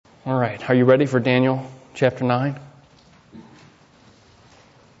All right, are you ready for Daniel chapter 9?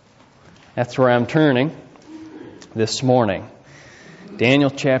 That's where I'm turning this morning.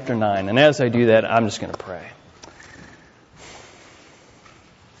 Daniel chapter 9. And as I do that, I'm just going to pray.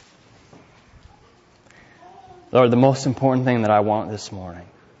 Lord, the most important thing that I want this morning,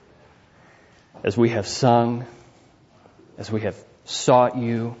 as we have sung, as we have sought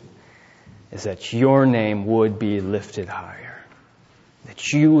you, is that your name would be lifted higher.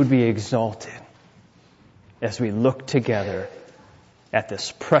 That you would be exalted as we look together at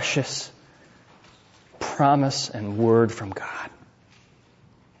this precious promise and word from God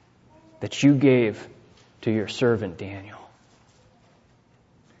that you gave to your servant Daniel.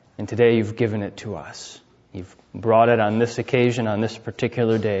 And today you've given it to us. You've brought it on this occasion, on this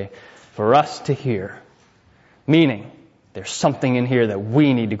particular day, for us to hear. Meaning, there's something in here that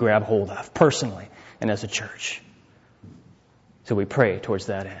we need to grab hold of personally and as a church. So we pray towards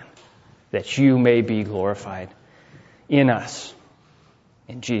that end, that you may be glorified in us.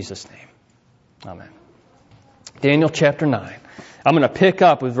 In Jesus' name. Amen. Daniel chapter 9. I'm going to pick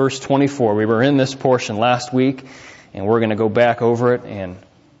up with verse 24. We were in this portion last week, and we're going to go back over it and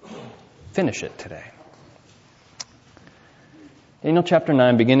finish it today. Daniel chapter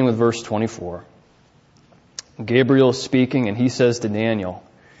 9, beginning with verse 24. Gabriel is speaking, and he says to Daniel,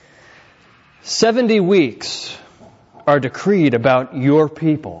 70 weeks are decreed about your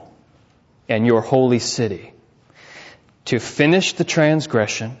people and your holy city, to finish the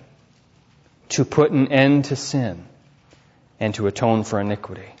transgression, to put an end to sin, and to atone for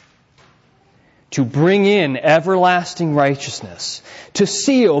iniquity, to bring in everlasting righteousness, to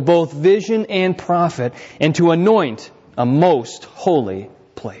seal both vision and prophet, and to anoint a most holy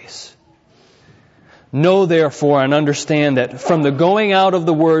place. Know therefore and understand that from the going out of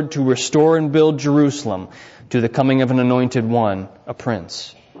the word to restore and build Jerusalem to the coming of an anointed one, a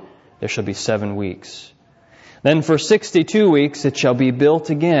prince, there shall be 7 weeks. Then for 62 weeks it shall be built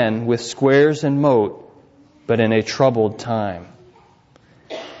again with squares and moat, but in a troubled time.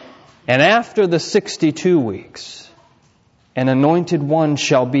 And after the 62 weeks, an anointed one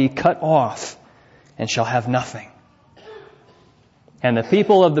shall be cut off and shall have nothing. And the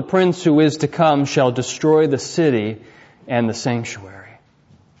people of the prince who is to come shall destroy the city and the sanctuary.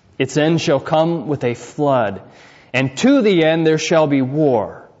 Its end shall come with a flood, and to the end there shall be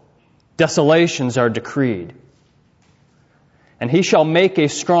war. Desolations are decreed. And he shall make a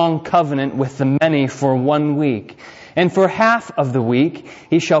strong covenant with the many for 1 week. And for half of the week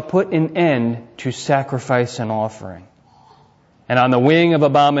he shall put an end to sacrifice and offering. And on the wing of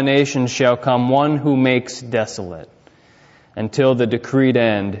abomination shall come one who makes desolate, until the decreed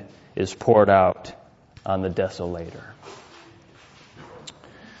end is poured out on the desolator.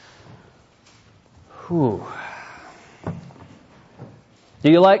 Whew.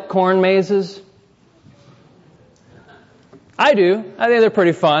 Do you like corn mazes? I do. I think they're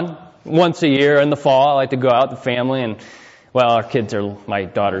pretty fun. Once a year in the fall, I like to go out with the family, and my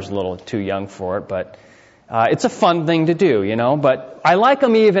daughter's a little too young for it, but it's a fun thing to do, you know. But I like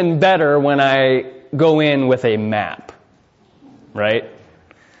them even better when I go in with a map, right?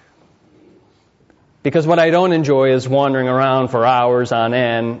 Because what I don't enjoy is wandering around for hours on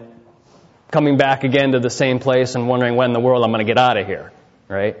end, coming back again to the same place and wondering when in the world I'm going to get out of here,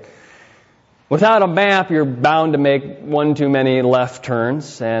 right? Without a map, you're bound to make one too many left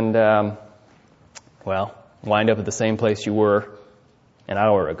turns and, wind up at the same place you were an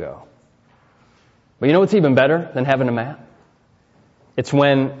hour ago. But you know what's even better than having a map? It's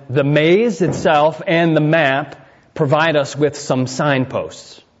when the maze itself and the map provide us with some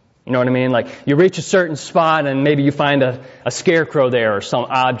signposts. You know what I mean? Like you reach a certain spot and maybe you find a scarecrow there or some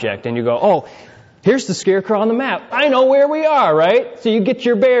object and you go, oh, here's the scarecrow on the map. I know where we are, right? So you get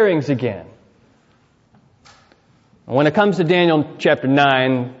your bearings again. When it comes to Daniel chapter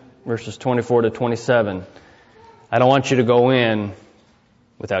 9, verses 24 to 27, I don't want you to go in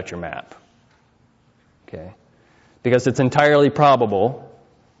without your map. Okay? Because it's entirely probable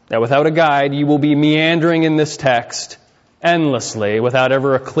that without a guide, you will be meandering in this text endlessly without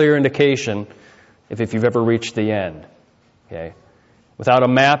ever a clear indication if you've ever reached the end. Okay? Without a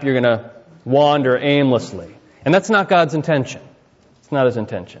map, you're going to wander aimlessly. And that's not God's intention. It's not His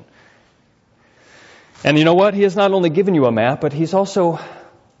intention. And you know what? He has not only given you a map, but He's also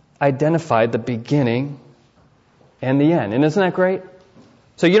identified the beginning and the end. And isn't that great?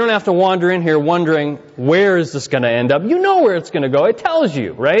 So you don't have to wander in here wondering, where is this going to end up? You know where it's going to go. It tells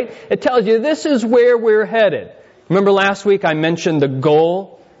you, right? It tells you this is where we're headed. Remember last week I mentioned the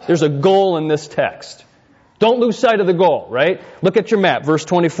goal? There's a goal in this text. Don't lose sight of the goal, right? Look at your map, verse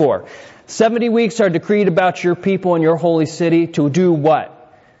 24. 70 weeks are decreed about your people and your holy city to do what?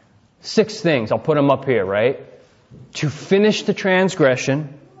 6 things. I'll put them up here, right? To finish the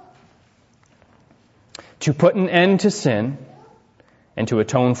transgression, to put an end to sin, and to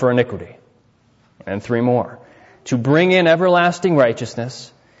atone for iniquity. And 3 more. To bring in everlasting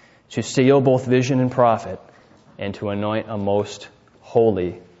righteousness, to seal both vision and prophet, and to anoint a most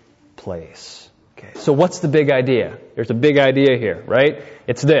holy place. Okay, so what's the big idea? There's a big idea here, right?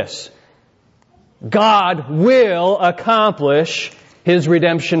 It's this. God will accomplish His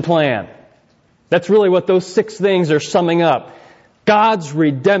redemption plan. That's really what those 6 things are summing up. God's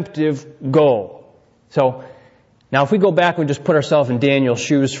redemptive goal. So, now if we go back and just put ourselves in Daniel's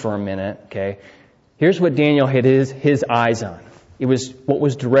shoes for a minute, okay, here's what Daniel had his eyes on. It was what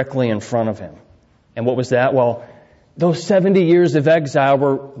was directly in front of him. And what was that? Well, those 70 years of exile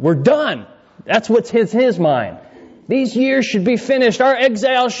were done. That's what's his mind. These years should be finished. Our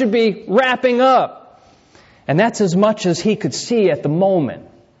exile should be wrapping up. And that's as much as he could see at the moment.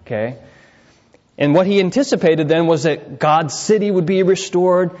 Okay? And what he anticipated then was that God's city would be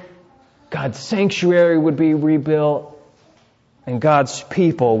restored, God's sanctuary would be rebuilt, and God's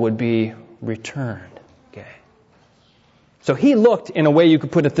people would be returned. Okay? So he looked, in a way you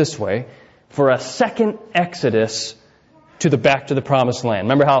could put it this way, for a second exodus back to the promised land.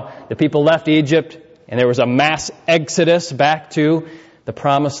 Remember how the people left Egypt and there was a mass exodus back to the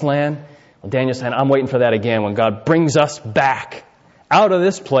promised land? Well, Daniel said, I'm waiting for that again when God brings us back out of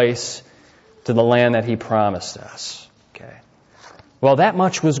this place to the land that He promised us. Okay. Well, that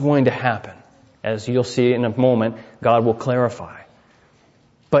much was going to happen. As you'll see in a moment, God will clarify.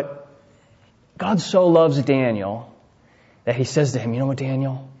 But God so loves Daniel that He says to him, you know what,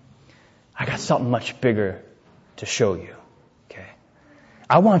 Daniel? I got something much bigger to show you. Okay.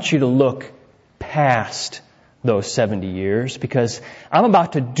 I want you to look past those 70 years because I'm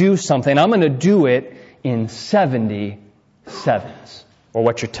about to do something. I'm going to do it in 70 sevens. Or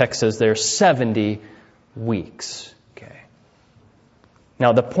what your text says there, 70 weeks. Okay.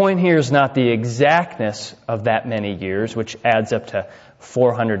 Now the point here is not the exactness of that many years, which adds up to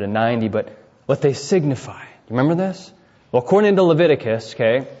 490, but what they signify. You remember this? Well, according to Leviticus,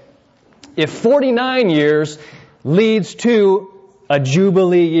 okay, if 49 years leads to a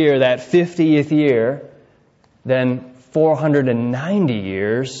Jubilee year, that 50th year, then 490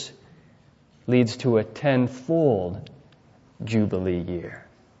 years leads to a tenfold Jubilee year.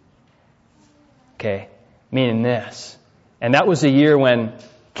 Okay? Meaning this. And that was a year when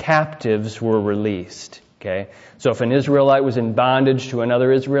captives were released. Okay? So if an Israelite was in bondage to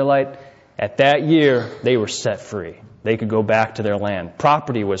another Israelite, at that year they were set free. They could go back to their land.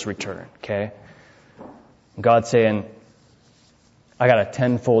 Property was returned. Okay? God saying, I got a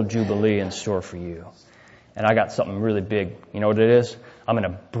tenfold Jubilee in store for you. And I got something really big. You know what it is? I'm going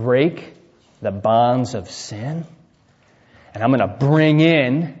to break the bonds of sin. And I'm going to bring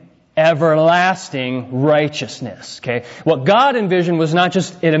in everlasting righteousness. Okay? What God envisioned was not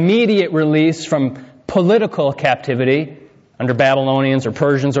just an immediate release from political captivity under Babylonians or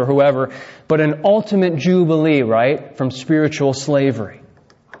Persians or whoever, but an ultimate jubilee, right, from spiritual slavery.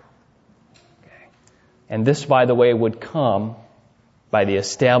 Okay? And this, by the way, would come by the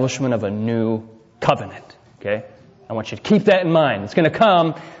establishment of a new covenant. Okay? I want you to keep that in mind. It's going to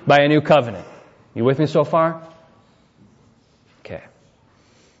come by a new covenant. You with me so far? Okay.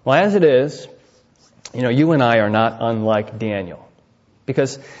 Well, as it is, you and I are not unlike Daniel.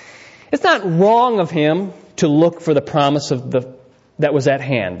 Because it's not wrong of him to look for the promise that was at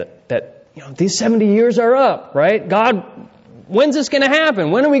hand. That these 70 years are up, right? God, when's this going to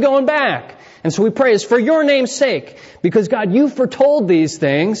happen? When are we going back? And so we pray, it's for your name's sake. Because God, you foretold these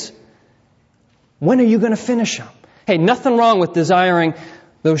things. When are you going to finish them? Hey, nothing wrong with desiring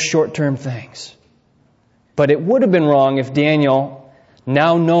those short-term things. But it would have been wrong if Daniel,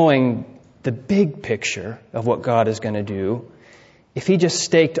 now knowing the big picture of what God is going to do, if he just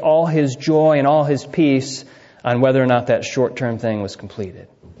staked all his joy and all his peace on whether or not that short-term thing was completed.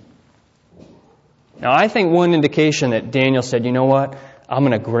 Now, I think one indication that Daniel said, you know what? I'm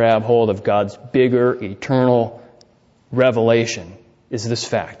going to grab hold of God's bigger, eternal revelation is this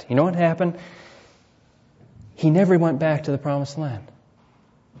fact. You know what happened? He never went back to the promised land.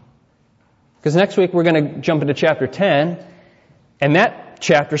 Because next week we're going to jump into chapter 10, and that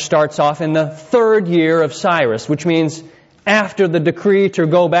chapter starts off in the 3rd year of Cyrus, which means after the decree to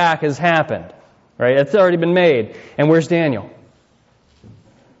go back has happened. Right? It's already been made. And where's Daniel?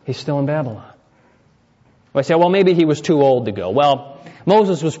 He's still in Babylon. Well, I say, well, maybe he was too old to go. Well,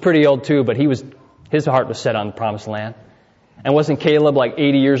 Moses was pretty old too, but his heart was set on the promised land. And wasn't Caleb like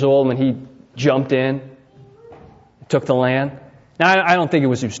 80 years old when he jumped in, took the land? Now, I don't think he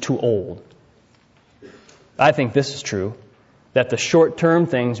was too old. I think this is true. that the short-term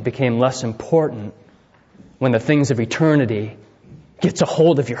things became less important when the things of eternity gets a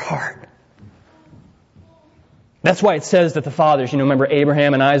hold of your heart. That's why it says that the fathers, remember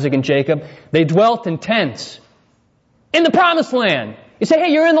Abraham and Isaac and Jacob, they dwelt in tents in the promised land. You say,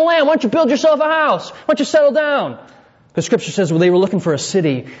 hey, you're in the land. Why don't you build yourself a house? Why don't you settle down? Because Scripture says, well, they were looking for a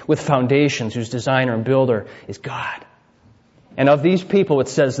city with foundations whose designer and builder is God. And of these people, it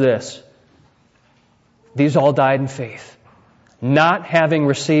says this: these all died in faith, not having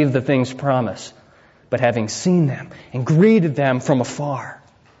received the things promised, but having seen them and greeted them from afar,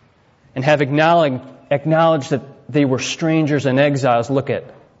 and have acknowledged that they were strangers and exiles,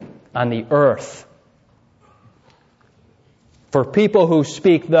 on the earth. For people who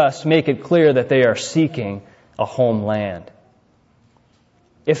speak thus make it clear that they are seeking a homeland.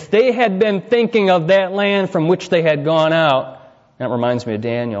 If they had been thinking of that land from which they had gone out, that reminds me of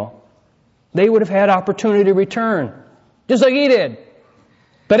Daniel, they would have had opportunity to return, just like he did.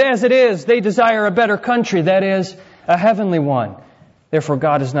 But as it is, they desire a better country, that is, a heavenly one. Therefore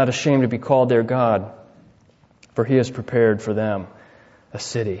God is not ashamed to be called their God, for He has prepared for them a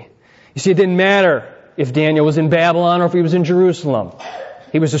city. You see, it didn't matter if Daniel was in Babylon or if he was in Jerusalem.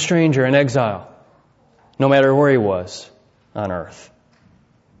 He was a stranger in exile, no matter where he was on earth.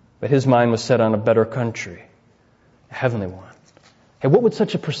 But his mind was set on a better country, a heavenly one. Hey, what would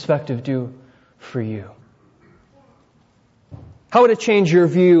such a perspective do for you? How would it change your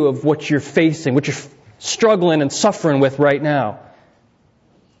view of what you're facing, what you're struggling and suffering with right now?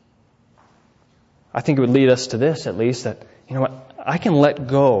 I think it would lead us to this, at least, that, I can let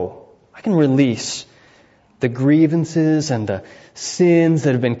go. I can release the grievances and the sins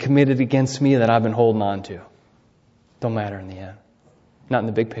that have been committed against me that I've been holding on to. Don't matter in the end. Not in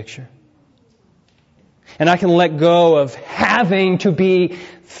the big picture. And I can let go of having to be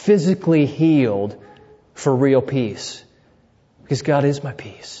physically healed for real peace. Because God is my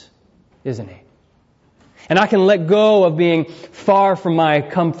peace, isn't He? And I can let go of being far from my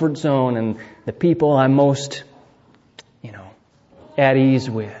comfort zone and the people I'm most, at ease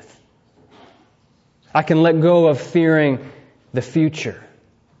with. I can let go of fearing the future.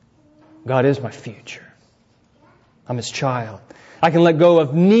 God is my future. I'm His child. I can let go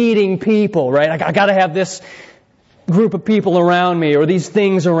of needing people, right? I got to have this group of people around me or these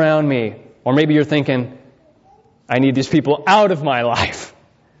things around me. Or maybe you're thinking, I need these people out of my life.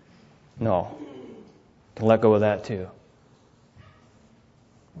 No. I can let go of that too.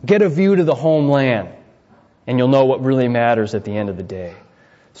 Get a view to the homeland, and you'll know what really matters at the end of the day.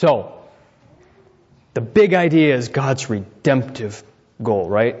 So, the big idea is God's redemptive goal,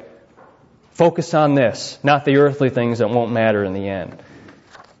 right? Focus on this, not the earthly things that won't matter in the end,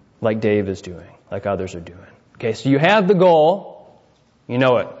 like Dave is doing, like others are doing. Okay, so you have the goal, you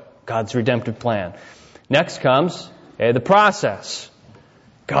know it, God's redemptive plan. Next comes the process.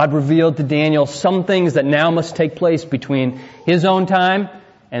 God revealed to Daniel some things that now must take place between his own time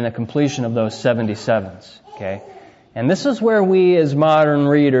and the completion of those 77s. Okay, and this is where we as modern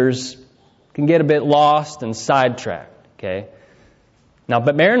readers can get a bit lost and sidetracked. Okay, now,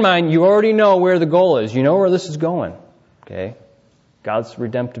 but bear in mind, you already know where the goal is. You know where this is going. Okay, God's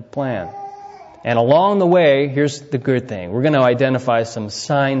redemptive plan. And along the way, here's the good thing. We're going to identify some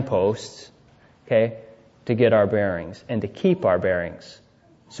signposts, okay, to get our bearings and to keep our bearings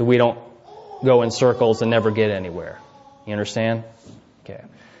so we don't go in circles and never get anywhere. You understand? Okay.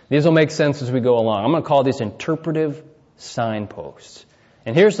 These will make sense as we go along. I'm going to call these interpretive signposts.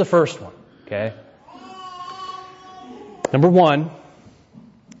 And here's the first one, okay? Number one,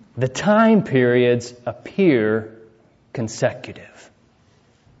 the time periods appear consecutive.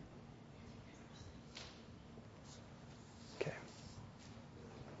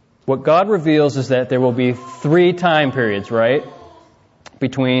 What God reveals is that there will be 3 time periods, right?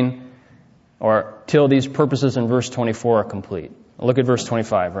 Between, or till these purposes in verse 24 are complete. Look at verse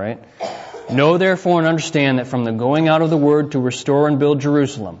 25, right? Know therefore and understand that from the going out of the word to restore and build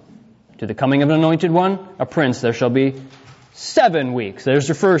Jerusalem, to the coming of an anointed one, a prince, there shall be 7 weeks. There's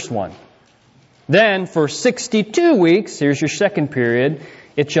your first one. Then for 62 weeks, here's your second period,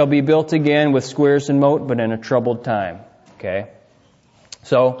 it shall be built again with squares and moat, but in a troubled time. Okay?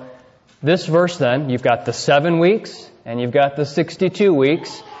 So, this verse then, you've got the 7 weeks and you've got the 62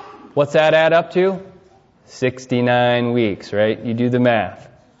 weeks. What's that add up to? 69 weeks, right? You do the math.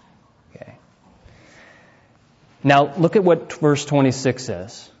 Okay. Now, look at what verse 26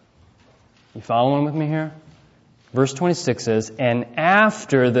 says. You following with me here? Verse 26 says, and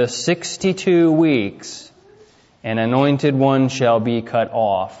after the 62 weeks, an anointed one shall be cut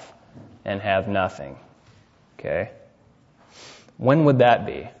off and have nothing. Okay? When would that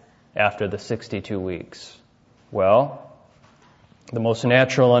be? After the 62 weeks? Well, The most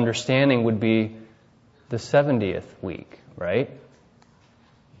natural understanding would be the 70th week, right?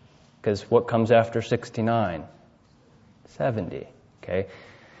 Because what comes after 69? 70, okay?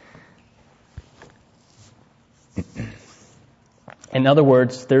 In other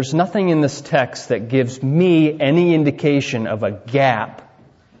words, there's nothing in this text that gives me any indication of a gap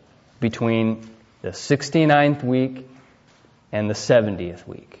between the 69th week and the 70th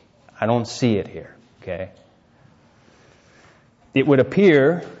week. I don't see it here, okay? It would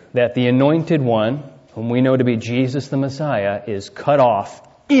appear that the anointed one, whom we know to be Jesus the Messiah, is cut off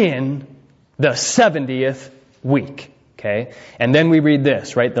in the 70th week, okay? And then we read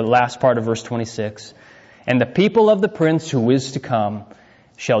this, right? The last part of verse 26. And the people of the prince who is to come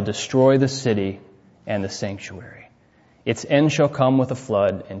shall destroy the city and the sanctuary. Its end shall come with a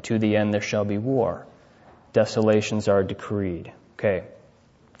flood, and to the end there shall be war. Desolations are decreed. Okay.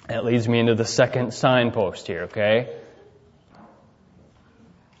 That leads me into the second signpost here, okay?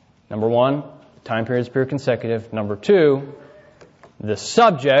 Number one, time periods appear consecutive. Number two, the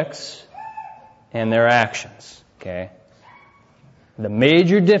subjects and their actions, okay? The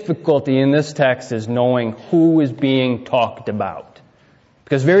major difficulty in this text is knowing who is being talked about.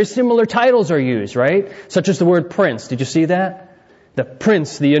 Because very similar titles are used, right? Such as the word prince. Did you see that? The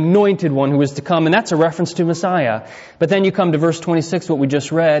prince, the anointed one who is to come. And that's a reference to Messiah. But then you come to verse 26, what we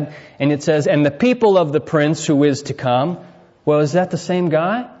just read, and it says, and the people of the prince who is to come. Well, is that the same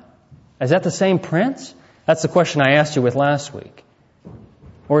guy? Is that the same prince? That's the question I asked you with last week.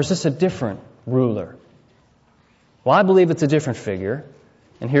 Or is this a different ruler? Well, I believe it's a different figure,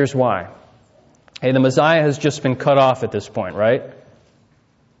 and here's why. Hey, the Messiah has just been cut off at this point, right?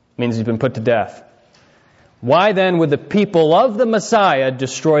 Means he's been put to death. Why then would the people of the Messiah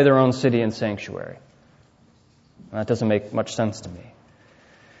destroy their own city and sanctuary? That doesn't make much sense to me.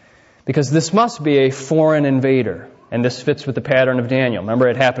 Because this must be a foreign invader, and this fits with the pattern of Daniel. Remember,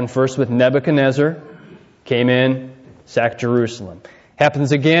 it happened first with Nebuchadnezzar, came in, sacked Jerusalem.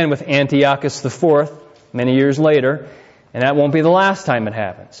 Happens again with Antiochus IV, many years later, and that won't be the last time it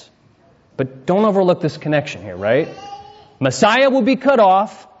happens. But don't overlook this connection here, right? Messiah will be cut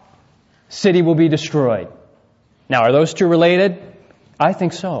off, city will be destroyed. Now, are those two related? I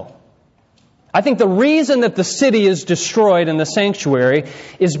think so. I think the reason that the city is destroyed in the sanctuary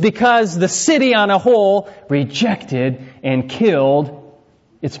is because the city on a whole rejected and killed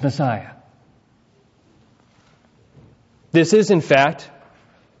its Messiah. This is, in fact,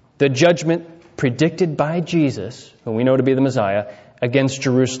 the judgment predicted by Jesus, whom we know to be the Messiah, against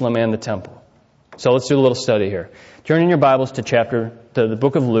Jerusalem and the temple. So let's do a little study here. Turn in your Bibles to the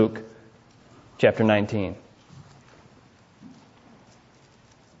book of Luke, chapter 19.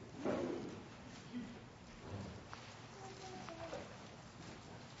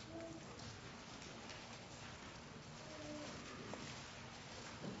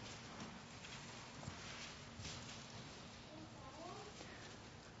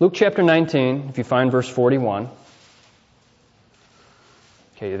 Luke chapter 19, if you find verse 41.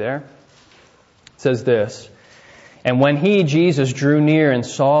 Okay, you there? It says this, and when he, Jesus, drew near and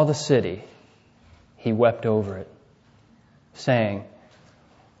saw the city, he wept over it, saying,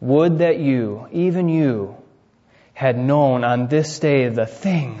 would that you, even you, had known on this day the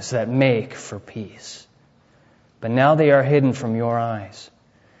things that make for peace. But now they are hidden from your eyes.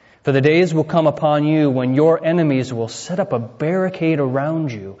 For the days will come upon you when your enemies will set up a barricade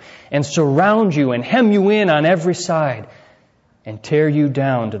around you and surround you and hem you in on every side and tear you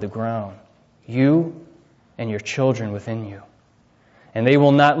down to the ground, you and your children within you. And they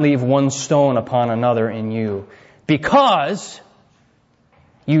will not leave one stone upon another in you, because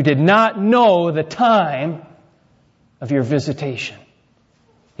you did not know the time of your visitation.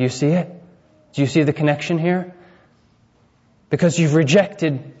 Do you see it? Do you see the connection here? Because you've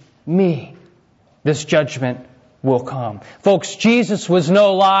rejected me, this judgment will come. Folks, Jesus was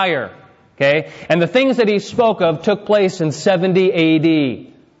no liar, okay? And the things that he spoke of took place in 70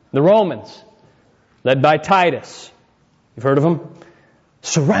 A.D. The Romans, led by Titus, you've heard of them?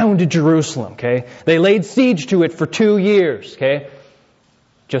 Surrounded Jerusalem, okay? They laid siege to it for 2 years, okay?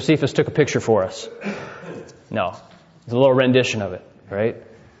 Josephus took a picture for us. No, it's a little rendition of it, right?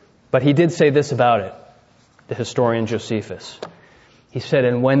 But he did say this about it, the historian Josephus. He said,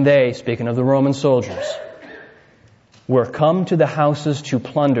 and when they, speaking of the Roman soldiers, were come to the houses to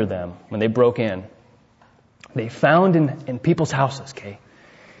plunder them, when they broke in, they found in people's houses, okay,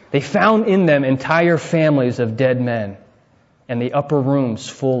 they found in them entire families of dead men and the upper rooms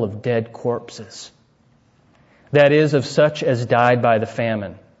full of dead corpses. That is, of such as died by the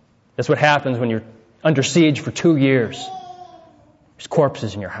famine. That's what happens when you're under siege for 2 years. There's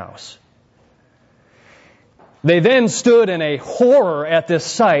corpses in your house. They then stood in a horror at this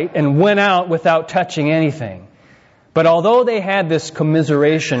sight and went out without touching anything. But although they had this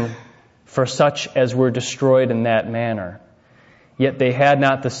commiseration for such as were destroyed in that manner, yet they had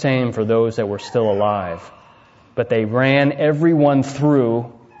not the same for those that were still alive. But they ran every one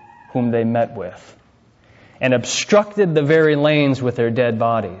through whom they met with, and obstructed the very lanes with their dead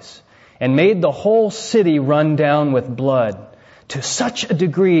bodies, and made the whole city run down with blood, to such a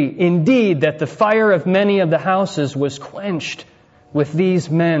degree, indeed, that the fire of many of the houses was quenched with these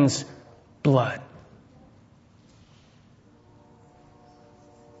men's blood.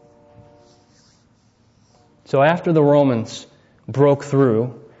 So after the Romans broke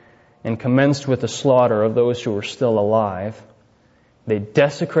through and commenced with the slaughter of those who were still alive, they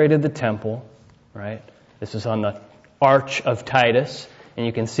desecrated the temple, right? This is on the Arch of Titus, and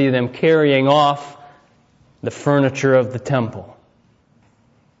you can see them carrying off the furniture of the temple.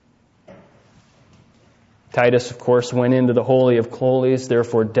 Titus, of course, went into the Holy of Holies,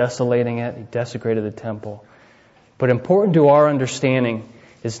 therefore desolating it. He desecrated the temple. But important to our understanding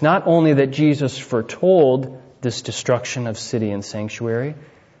is not only that Jesus foretold this destruction of city and sanctuary,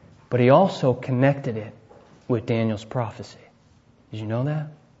 but he also connected it with Daniel's prophecy. Did you know that?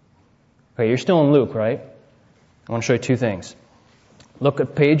 Okay, you're still in Luke, right? I want to show you two things. Look a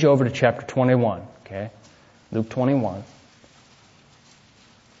page over to chapter 21, okay? Luke 21.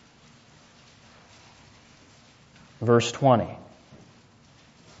 Verse 20.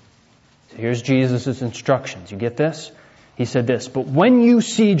 So here's Jesus' instructions. You get this? He said this, "But when you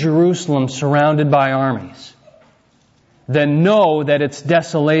see Jerusalem surrounded by armies, then know that its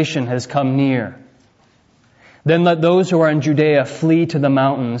desolation has come near. Then let those who are in Judea flee to the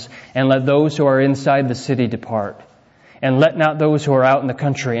mountains, and let those who are inside the city depart. And let not those who are out in the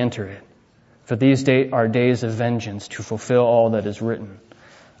country enter it. For these are days of vengeance, to fulfill all that is written.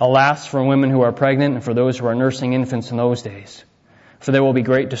 Alas for women who are pregnant, and for those who are nursing infants in those days. For there will be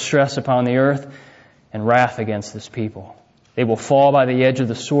great distress upon the earth, and wrath against this people. They will fall by the edge of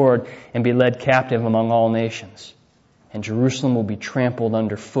the sword, and be led captive among all nations. And Jerusalem will be trampled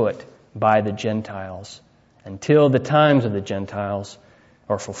underfoot by the Gentiles, until the times of the Gentiles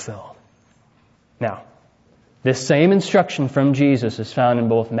are fulfilled." Now, this same instruction from Jesus is found in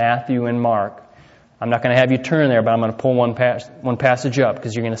both Matthew and Mark. I'm not going to have you turn there, but I'm going to pull one passage up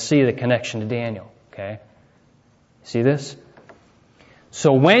because you're going to see the connection to Daniel. Okay? See this?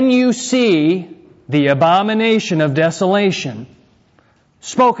 "So when you see the abomination of desolation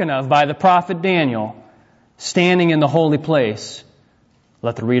spoken of by the prophet Daniel standing in the holy place,"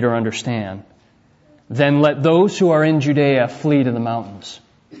 let the reader understand, "then let those who are in Judea flee to the mountains."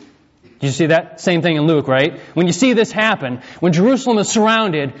 Did you see that? Same thing in Luke, right? When you see this happen, when Jerusalem is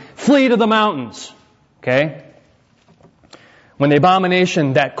surrounded, flee to the mountains. Okay? When the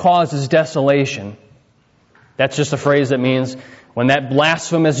abomination that causes desolation, that's just a phrase that means when that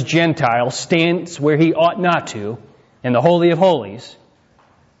blasphemous Gentile stands where he ought not to, in the Holy of Holies,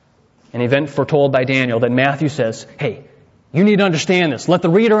 an event foretold by Daniel that Matthew says, hey, you need to understand this. Let the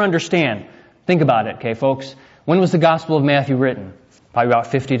reader understand. Think about it, okay, folks? When was the Gospel of Matthew written? Probably about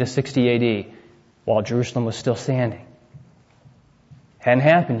 50 to 60 A.D., while Jerusalem was still standing. Hadn't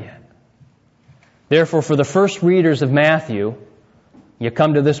happened yet. Therefore, for the first readers of Matthew, you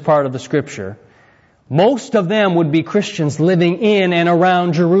come to this part of the Scripture, most of them would be Christians living in and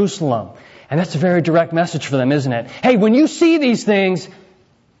around Jerusalem. And that's a very direct message for them, isn't it? Hey, when you see these things,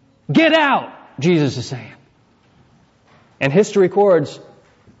 get out, Jesus is saying. And history records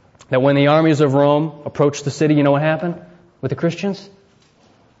that when the armies of Rome approached the city, you know what happened with the Christians?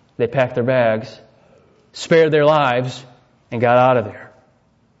 They packed their bags, spared their lives, and got out of there.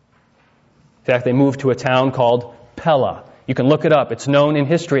 In fact, they moved to a town called Pella. You can look it up. It's known in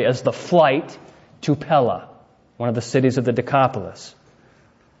history as the flight to Pella, one of the cities of the Decapolis.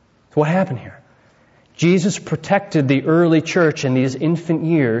 So what happened here? Jesus protected the early church in these infant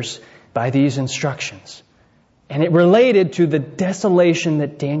years by these instructions. And it related to the desolation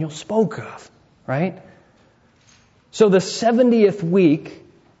that Daniel spoke of, right? So the 70th week,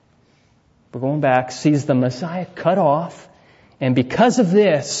 we're going back, sees the Messiah cut off. And because of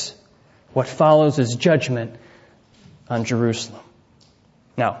this, what follows is judgment on Jerusalem.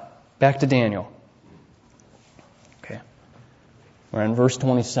 Now, back to Daniel. Okay. We're in verse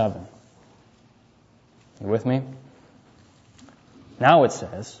 27. You with me? Now it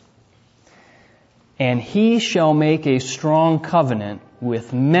says, "And he shall make a strong covenant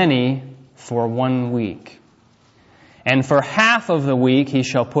with many for 1 week. And for half of the week he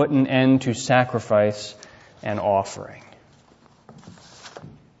shall put an end to sacrifice and offering."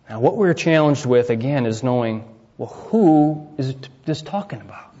 Now what we're challenged with, again, is knowing, well, who is this talking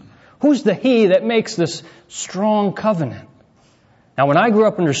about? Who's the he that makes this strong covenant? Now, when I grew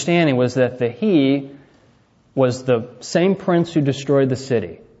up understanding was that the he was the same prince who destroyed the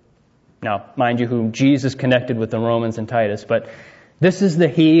city. Now, mind you, whom Jesus connected with the Romans and Titus, but this is the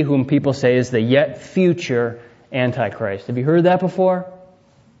he whom people say is the yet future Antichrist. Have you heard that before?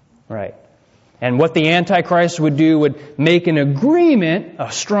 Right. And what the Antichrist would do would make an agreement,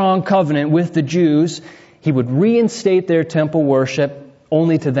 a strong covenant with the Jews. He would reinstate their temple worship,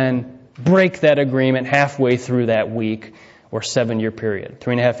 only to then break that agreement halfway through that week or 7-year period.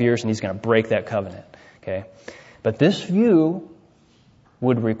 3.5 years, and he's going to break that covenant. Okay? But this view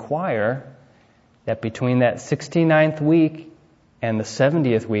would require that between that 69th week and the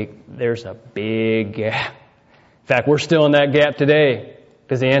 70th week, there's a big gap. In fact, we're still in that gap today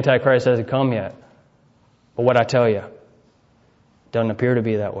because the Antichrist hasn't come yet. But what I tell you, doesn't appear to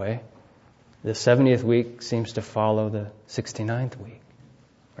be that way. The 70th week seems to follow the 69th week,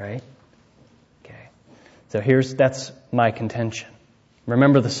 right? Okay. So that's my contention.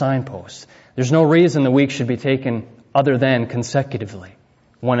 Remember the signposts. There's no reason the week should be taken other than consecutively,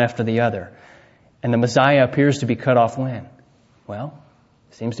 one after the other. And the Messiah appears to be cut off when? Well,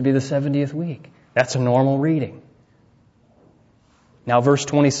 it seems to be the 70th week. That's a normal reading. Now, verse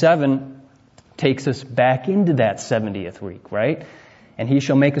 27 takes us back into that 70th week, right? And he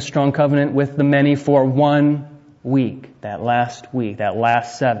shall make a strong covenant with the many for 1 week, that last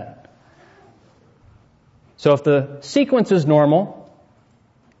 7. So if the sequence is normal,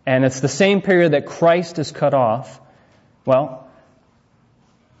 and it's the same period that Christ is cut off, well,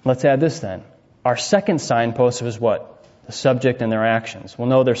 let's add this then. Our second signpost was what? The subject and their actions. We'll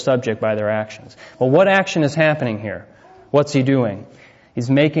know their subject by their actions. Well, what action is happening here? What's he doing? He's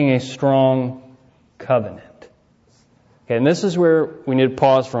making a strong covenant. Okay, and this is where we need to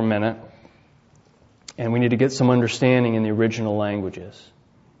pause for a minute, and we need to get some understanding in the original languages.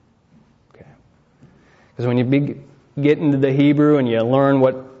 Okay, because when you get into the Hebrew and you learn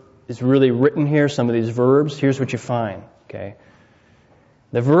what is really written here, some of these verbs, here's what you find. Okay,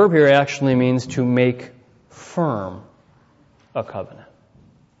 the verb here actually means to make firm a covenant.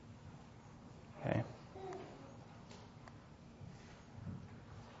 Okay.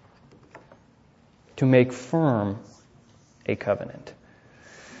 To make firm a covenant.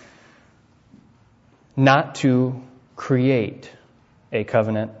 Not to create a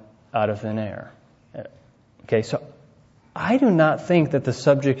covenant out of thin air. Okay, so I do not think that the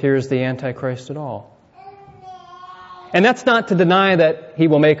subject here is the Antichrist at all. And that's not to deny that he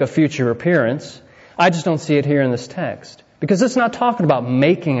will make a future appearance. I just don't see it here in this text. Because it's not talking about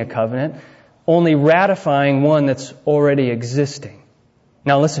making a covenant, only ratifying one that's already existing.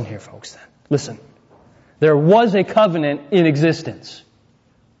 Now listen here, folks, then. Listen. There was a covenant in existence.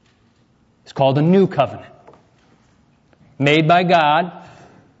 It's called a new covenant. Made by God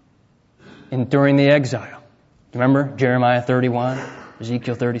during the exile. Remember Jeremiah 31,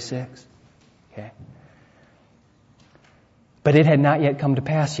 Ezekiel 36? Okay. But it had not yet come to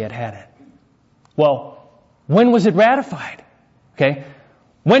pass yet, had it? Well, when was it ratified? Okay.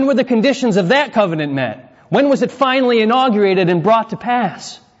 When were the conditions of that covenant met? When was it finally inaugurated and brought to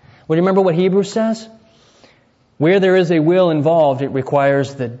pass? Well, you remember what Hebrews says? Where there is a will involved, it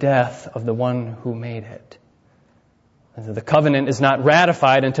requires the death of the one who made it. And the covenant is not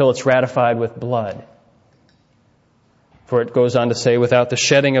ratified until it's ratified with blood. For it goes on to say, without the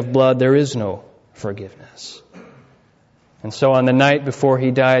shedding of blood, there is no forgiveness. And so on the night before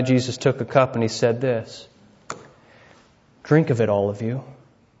he died, Jesus took a cup and he said this, "Drink of it, all of you,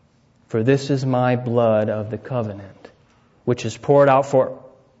 for this is my blood of the covenant, which is poured out for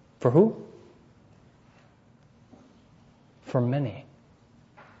who? For many,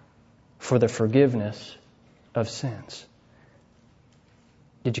 for the forgiveness of sins."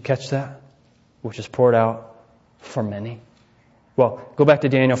 Did you catch that? Which is poured out for many. Well, go back to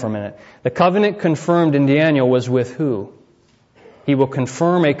Daniel for a minute. The covenant confirmed in Daniel was with who? He will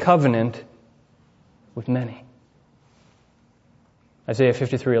confirm a covenant with many. Isaiah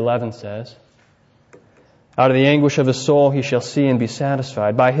 53:11 says, "Out of the anguish of his soul he shall see and be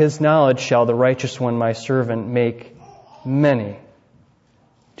satisfied. By his knowledge shall the righteous one, my servant, make many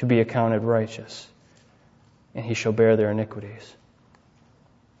to be accounted righteous, and he shall bear their iniquities."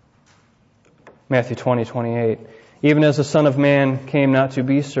 Matthew 20:28, "Even as the Son of Man came not to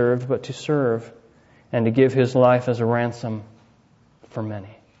be served, but to serve, and to give his life as a ransom for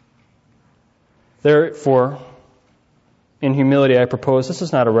many." Therefore, in humility I propose, this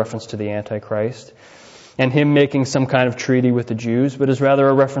is not a reference to the Antichrist and him making some kind of treaty with the Jews, but is rather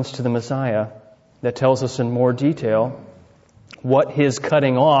a reference to the Messiah that tells us in more detail what his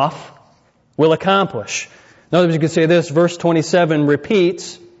cutting off will accomplish. In other words, you could say this, verse 27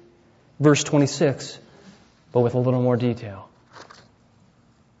 repeats verse 26, but with a little more detail.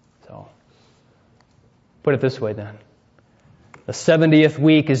 So, put it this way then. The 70th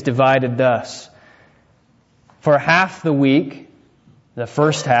week is divided thus. For half the week, the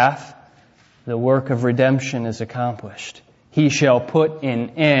first half, the work of redemption is accomplished. He shall put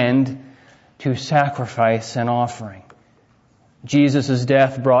an end to sacrifice and offering. Jesus'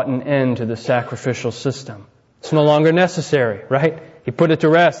 death brought an end to the sacrificial system. It's no longer necessary, right? He put it to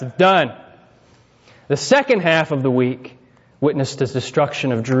rest. It's done. The second half of the week witnessed the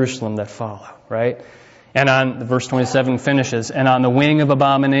destruction of Jerusalem that followed, right? And on, verse 27 finishes, and on the wing of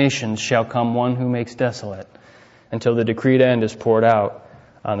abominations shall come one who makes desolate, until the decreed end is poured out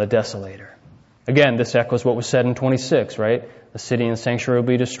on the desolator. Again, this echoes what was said in 26, right? The city and sanctuary will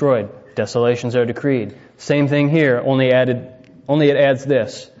be destroyed. Desolations are decreed. Same thing here, only it adds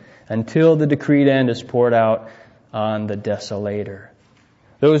this. Until the decreed end is poured out on the desolator.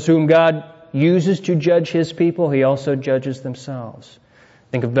 Those whom God uses to judge His people, He also judges themselves.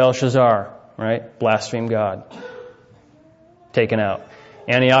 Think of Belshazzar, right? Blasphemed God. Taken out.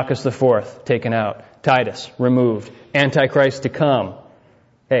 Antiochus IV, taken out. Titus, removed. Antichrist to come.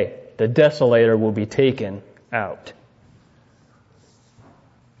 Hey, the desolator will be taken out.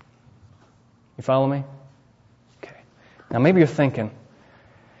 You follow me? Okay. Now maybe you're thinking,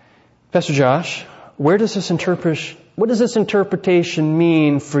 Pastor Josh, what does this interpretation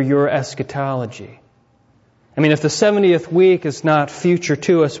mean for your eschatology? I mean, if the 70th week is not future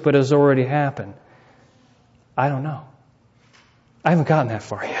to us but has already happened, I don't know. I haven't gotten that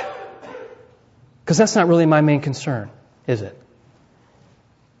far yet. Because that's not really my main concern, is it?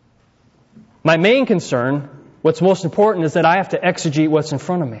 My main concern, what's most important, is that I have to exegete what's in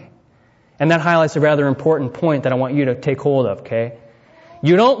front of me. And that highlights a rather important point that I want you to take hold of, okay?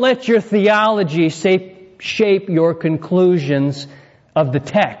 You don't let your theology shape your conclusions of the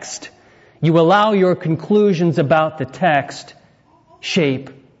text. You allow your conclusions about the text shape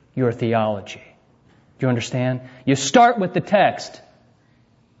your theology. Do you understand? You start with the text.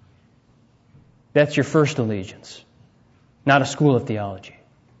 That's your first allegiance, not a school of theology.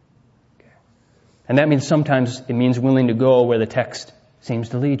 Okay. And that means sometimes it means willing to go where the text seems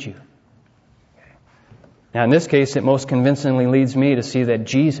to lead you. Okay. Now in this case, it most convincingly leads me to see that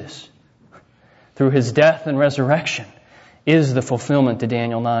Jesus, through His death and resurrection, is the fulfillment to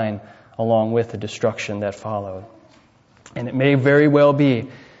Daniel 9, along with the destruction that followed. And it may very well be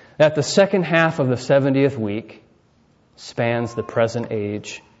that the second half of the 70th week spans the present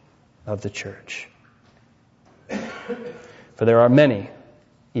age of the church. For there are many,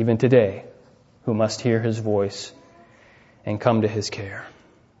 even today, who must hear His voice and come to His care.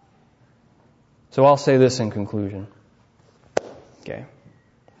 So I'll say this in conclusion. Okay.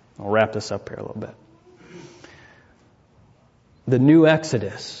 I'll wrap this up here a little bit. The new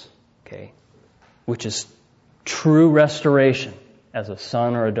Exodus, okay, which is true restoration as a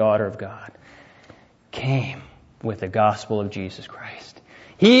son or a daughter of God, came with the gospel of Jesus Christ.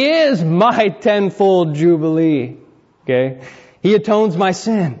 He is my tenfold jubilee. Okay? He atones my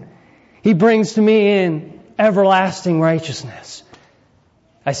sin. He brings to me in everlasting righteousness.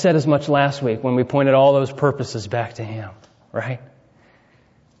 I said as much last week when we pointed all those purposes back to Him, right?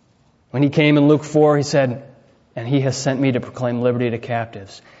 When He came in Luke 4, He said, and He has sent me to proclaim liberty to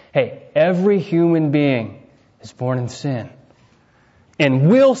captives. Hey, every human being is born in sin and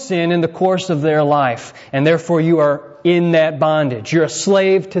will sin in the course of their life, and therefore you are in that bondage. You're a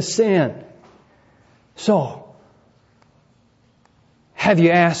slave to sin. So, have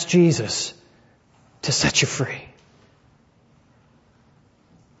you asked Jesus to set you free?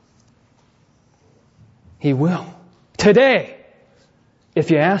 He will. Today,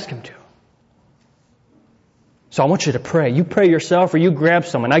 if you ask Him to. So I want you to pray. You pray yourself or you grab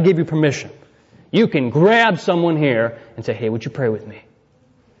someone. I give you permission. You can grab someone here and say, hey, would you pray with me?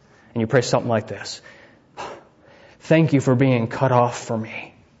 And you pray something like this. Thank you for being cut off for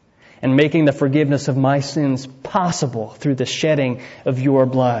me and making the forgiveness of my sins possible through the shedding of your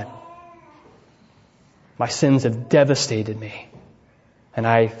blood. My sins have devastated me, and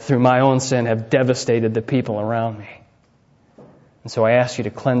I, through my own sin, have devastated the people around me. And so I ask you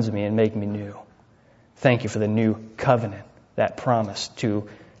to cleanse me and make me new. Thank you for the new covenant, that promise to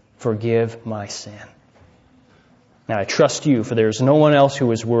forgive my sin. Now I trust you, for there is no one else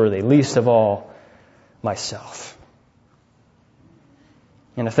who is worthy, least of all myself.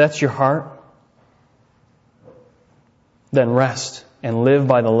 And if that's your heart, then rest and live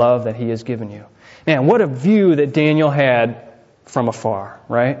by the love that He has given you. Man, what a view that Daniel had from afar,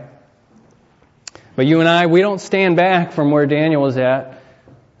 right? But you and I, we don't stand back from where Daniel was at.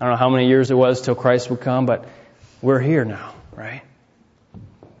 I don't know how many years it was till Christ would come, but we're here now, right?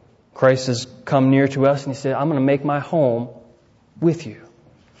 Christ has come near to us and He said, I'm going to make my home with you.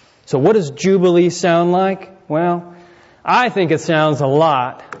 So what does Jubilee sound like? Well, I think it sounds a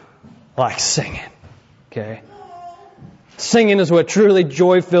lot like singing. Okay? Singing is what truly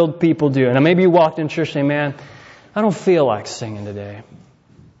joy-filled people do. And maybe you walked in church and say, man, I don't feel like singing today.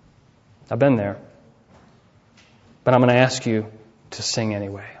 I've been there. But I'm going to ask you to sing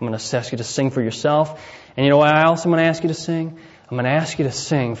anyway. I'm going to ask you to sing for yourself. And you know what else I'm going to ask you to sing? I'm going to ask you to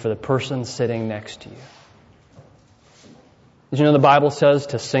sing for the person sitting next to you. Did you know the Bible says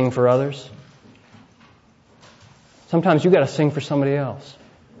to sing for others? Sometimes you've got to sing for somebody else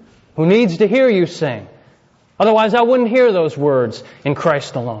who needs to hear you sing. Otherwise, I wouldn't hear those words in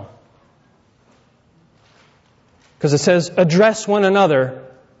Christ alone. Because it says, address one another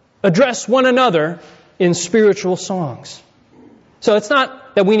in spiritual songs. So it's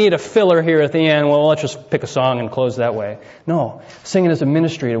not that we need a filler here at the end. Well, let's just pick a song and close that way. No, singing is a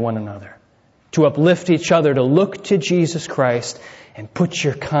ministry to one another. To uplift each other, to look to Jesus Christ and put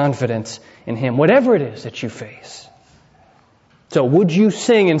your confidence in Him, whatever it is that you face. So would you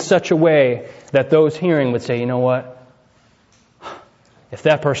sing in such a way that those hearing would say, you know what? If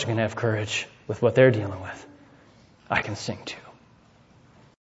that person can have courage with what they're dealing with, I can sing too.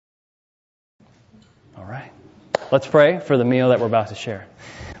 All right. Let's pray for the meal that we're about to share.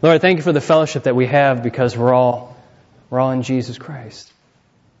 Lord, thank you for the fellowship that we have because we're all in Jesus Christ.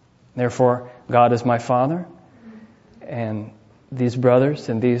 Therefore, God is my Father, and these brothers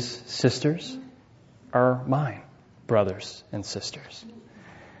and these sisters are mine brothers and sisters.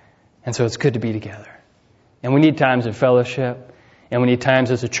 And so it's good to be together. And we need times of fellowship, and we need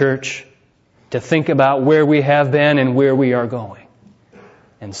times as a church to think about where we have been and where we are going.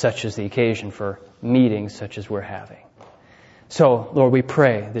 And such is the occasion for meetings such as we're having. So, Lord, we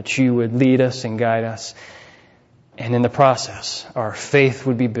pray that you would lead us and guide us. And in the process, our faith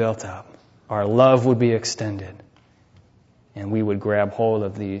would be built up. Our love would be extended. And we would grab hold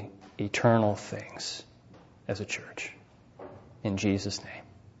of the eternal things as a church. In Jesus' name.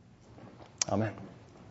 Amen.